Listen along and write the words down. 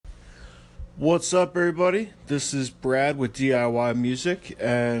What's up, everybody? This is Brad with DIY Music,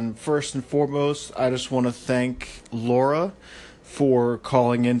 and first and foremost, I just want to thank Laura for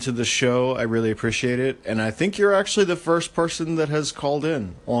calling into the show. I really appreciate it, and I think you're actually the first person that has called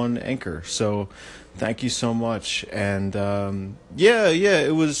in on Anchor, so thank you so much. And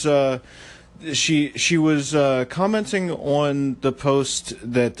it was she was commenting on the post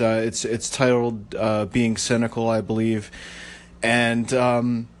that it's titled "Being Cynical," I believe, and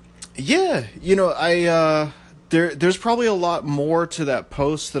there's probably a lot more to that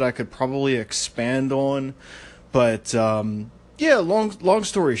post that I could probably expand on, but long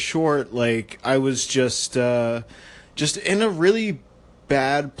story short, like I was just in a really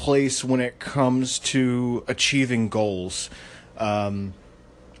bad place when it comes to achieving goals.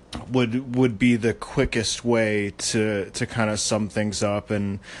 Would be the quickest way to kind of sum things up,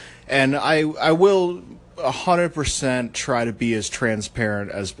 and I will 100% try to be as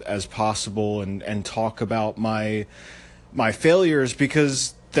transparent as possible and talk about my failures,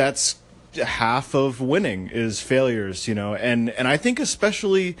 because that's half of winning is failures, and I think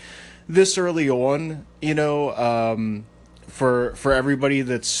especially this early on, for everybody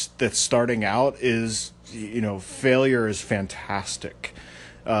that's starting out, is failure is fantastic.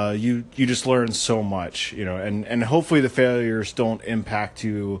 You just learn so much, and hopefully the failures don't impact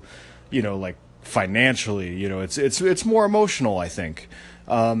you, like financially. It's more emotional, I think.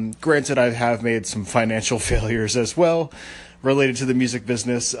 Granted, I have made some financial failures as well related to the music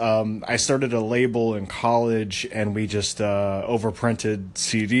business. I started a label in college, and we just overprinted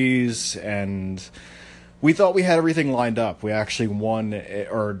CDs, and we thought we had everything lined up. We actually won,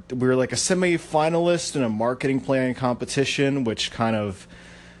 or we were like a semi-finalist in a marketing planning competition, which kind of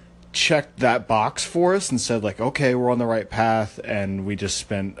checked that box for us and said, like, okay, we're on the right path. And we just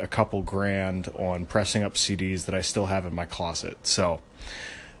spent a couple grand on pressing up CDs that I still have in my closet. So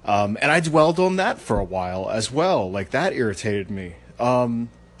and I dwelled on that for a while as well. Like, that irritated me.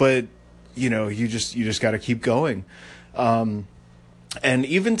 But you just got to keep going. And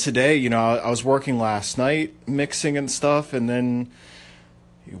even today, I was working last night mixing and stuff, and then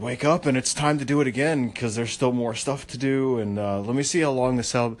you wake up and it's time to do it again because there's still more stuff to do. And let me see how long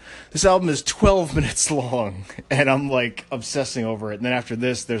this album is 12 minutes long, and I'm like obsessing over it. And then after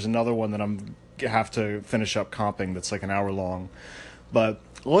this, there's another one that I'm have to finish up comping that's like an hour long. But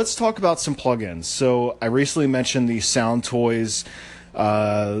let's talk about some plugins. So I recently mentioned the Soundtoys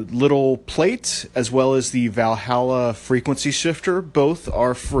little plate, as well as the Valhalla frequency shifter. Both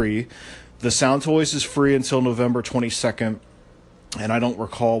are free. The Soundtoys is free until November 22nd. And I don't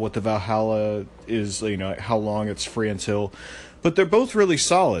recall what the Valhalla is, how long it's free until, but they're both really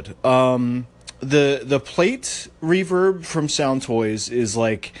solid. The plate reverb from Soundtoys is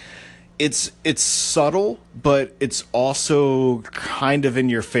like, it's subtle, but it's also kind of in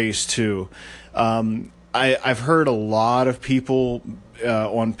your face too. I've heard a lot of people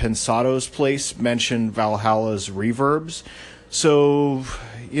on Pensado's Place mention Valhalla's reverbs, so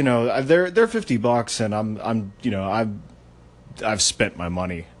they're $50, and I've spent my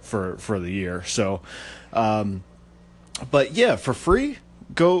money for the year. So, but yeah, for free,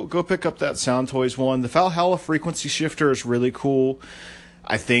 go pick up that Soundtoys one. The Valhalla frequency shifter is really cool.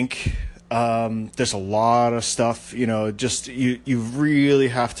 I think there's a lot of stuff, just you really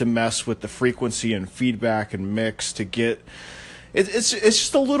have to mess with the frequency and feedback and mix to get it. It's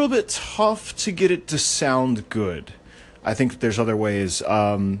just a little bit tough to get it to sound good. I think there's other ways,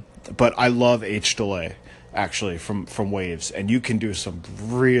 but I love H delay, actually, from Waves, and you can do some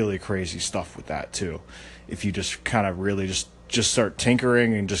really crazy stuff with that too if you just kind of really just start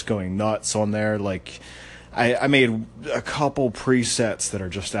tinkering and just going nuts on there. Like, I made a couple presets that are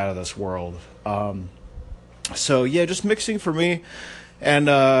just out of this world. So yeah, just mixing for me. And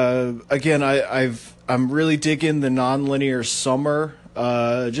again, I'm really digging the nonlinear summer,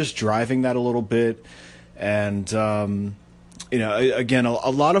 just driving that a little bit. And again, a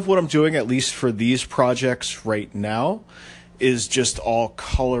lot of what I'm doing, at least for these projects right now, is just all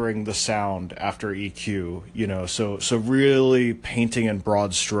coloring the sound after EQ, so really painting in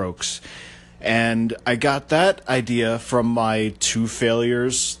broad strokes. And I got that idea from my two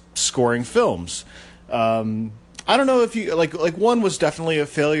failures scoring films. I don't know if you, like one was definitely a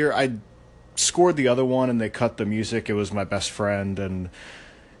failure. I scored the other one and they cut the music. It was my best friend, and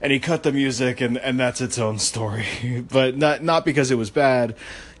he cut the music, and that's its own story. But not because it was bad,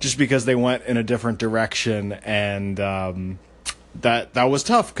 just because they went in a different direction, and that was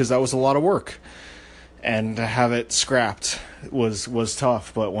tough because that was a lot of work. And to have it scrapped was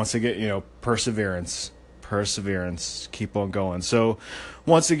tough, but once again, perseverance, keep on going. So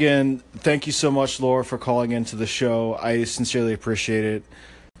once again, thank you so much, Laura, for calling into the show. I sincerely appreciate it.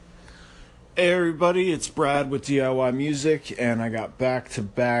 Hey everybody, it's Brad with DIY Music, and I got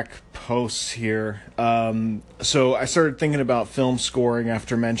back-to-back posts here. So I started thinking about film scoring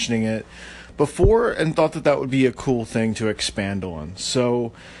after mentioning it before, and thought that that would be a cool thing to expand on.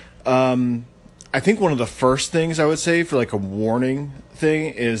 So, I think one of the first things I would say for like a warning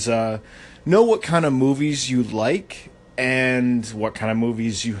thing is know what kind of movies you like and what kind of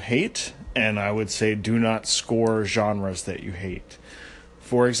movies you hate, and I would say do not score genres that you hate.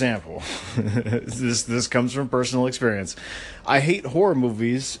 For example, this comes from personal experience. I hate horror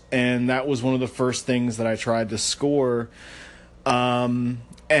movies, and that was one of the first things that I tried to score. And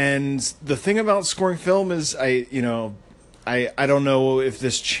the thing about scoring film is, I don't know if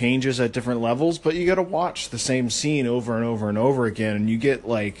this changes at different levels, but you got to watch the same scene over and over and over again, and you get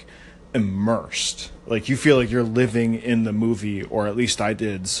like immersed. Like you feel like you're living in the movie, or at least I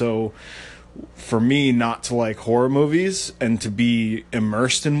did. So for me not to like horror movies and to be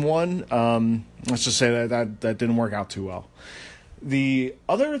immersed in one, let's just say that didn't work out too well. The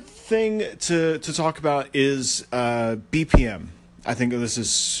other thing to talk about is BPM. I think this is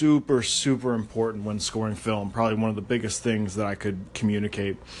super, super important when scoring film. Probably one of the biggest things that I could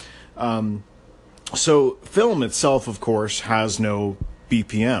communicate. So film itself, of course, has no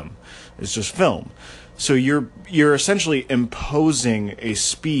BPM. It's just film. So you're essentially imposing a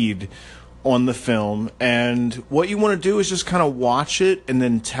speed on the film, and what you want to do is just kind of watch it and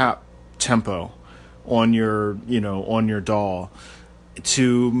then tap tempo on your DAW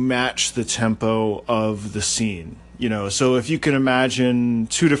to match the tempo of the scene. So if you can imagine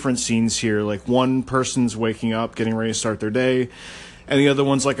two different scenes here, like one person's waking up, getting ready to start their day, and the other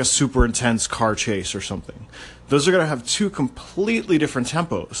one's like a super intense car chase or something. Those are going to have two completely different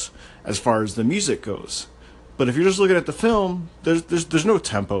tempos as far as the music goes. But if you're just looking at the film, there's no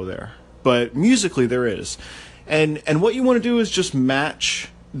tempo there. But musically there is. And what you want to do is just match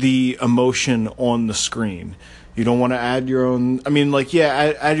the emotion on the screen. You don't want to add your own,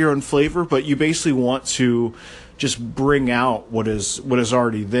 add your own flavor, but you basically want to just bring out what is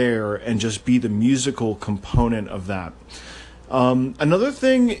already there and just be the musical component of that. Another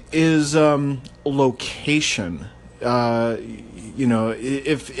thing is location. If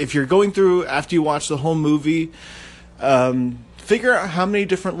you're going through after you watch the whole movie, figure out how many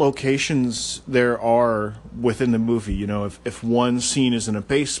different locations there are within the movie. If one scene is in a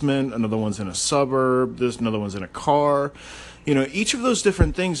basement, another one's in a suburb, there's another one's in a car. Each of those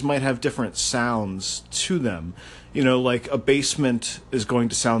different things might have different sounds to them. Like a basement is going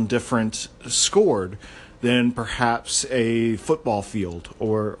to sound different scored than perhaps a football field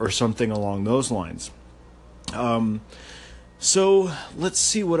or something along those lines. So let's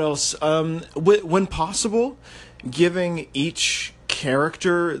see what else. When possible, giving each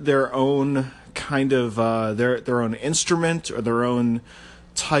character their own kind of their own instrument or their own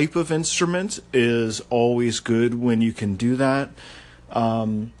type of instrument is always good when you can do that.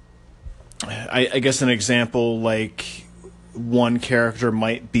 I guess an example, like one character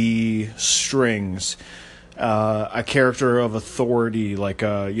might be strings. A character of authority, like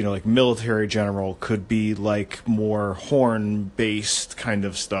like military general, could be like more horn-based kind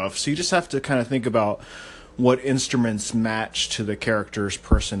of stuff. So you just have to kind of think about what instruments match to the character's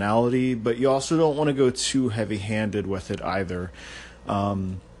personality, but you also don't want to go too heavy-handed with it either.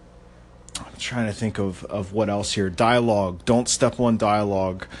 I'm trying to think of what else here. Dialogue. Don't step on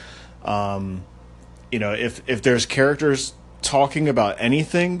dialogue. If there's characters talking about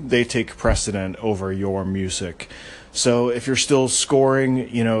anything, they take precedent over your music. So if you're still scoring,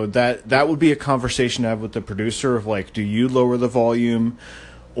 that would be a conversation to have with the producer of like, do you lower the volume,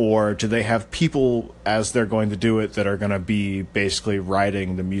 or do they have people as they're going to do it that are going to be basically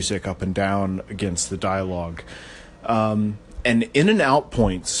riding the music up and down against the dialogue? And in and out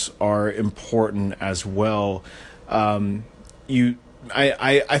points are important as well. I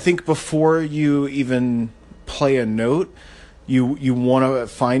think before you even play a note, you want to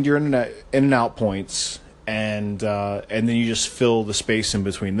find your in and out points, and then you just fill the space in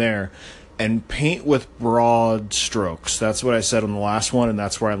between there, and paint with broad strokes. That's what I said on the last one, and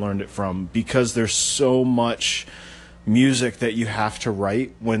that's where I learned it from, because there's so much music that you have to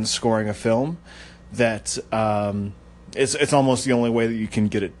write when scoring a film that it's almost the only way that you can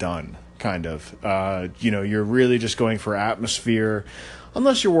get it done, kind of. You're really just going for atmosphere,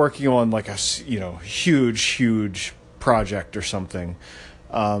 unless you're working on like a huge project or something.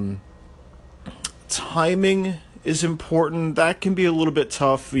 Timing is important. That can be a little bit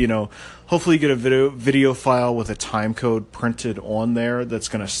tough. Hopefully you get a video file with a time code printed on there that's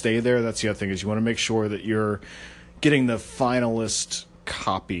going to stay there. That's the other thing, is you want to make sure that you're getting the finalist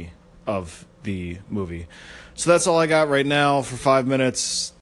copy of the movie. So that's all I got right now for 5 minutes.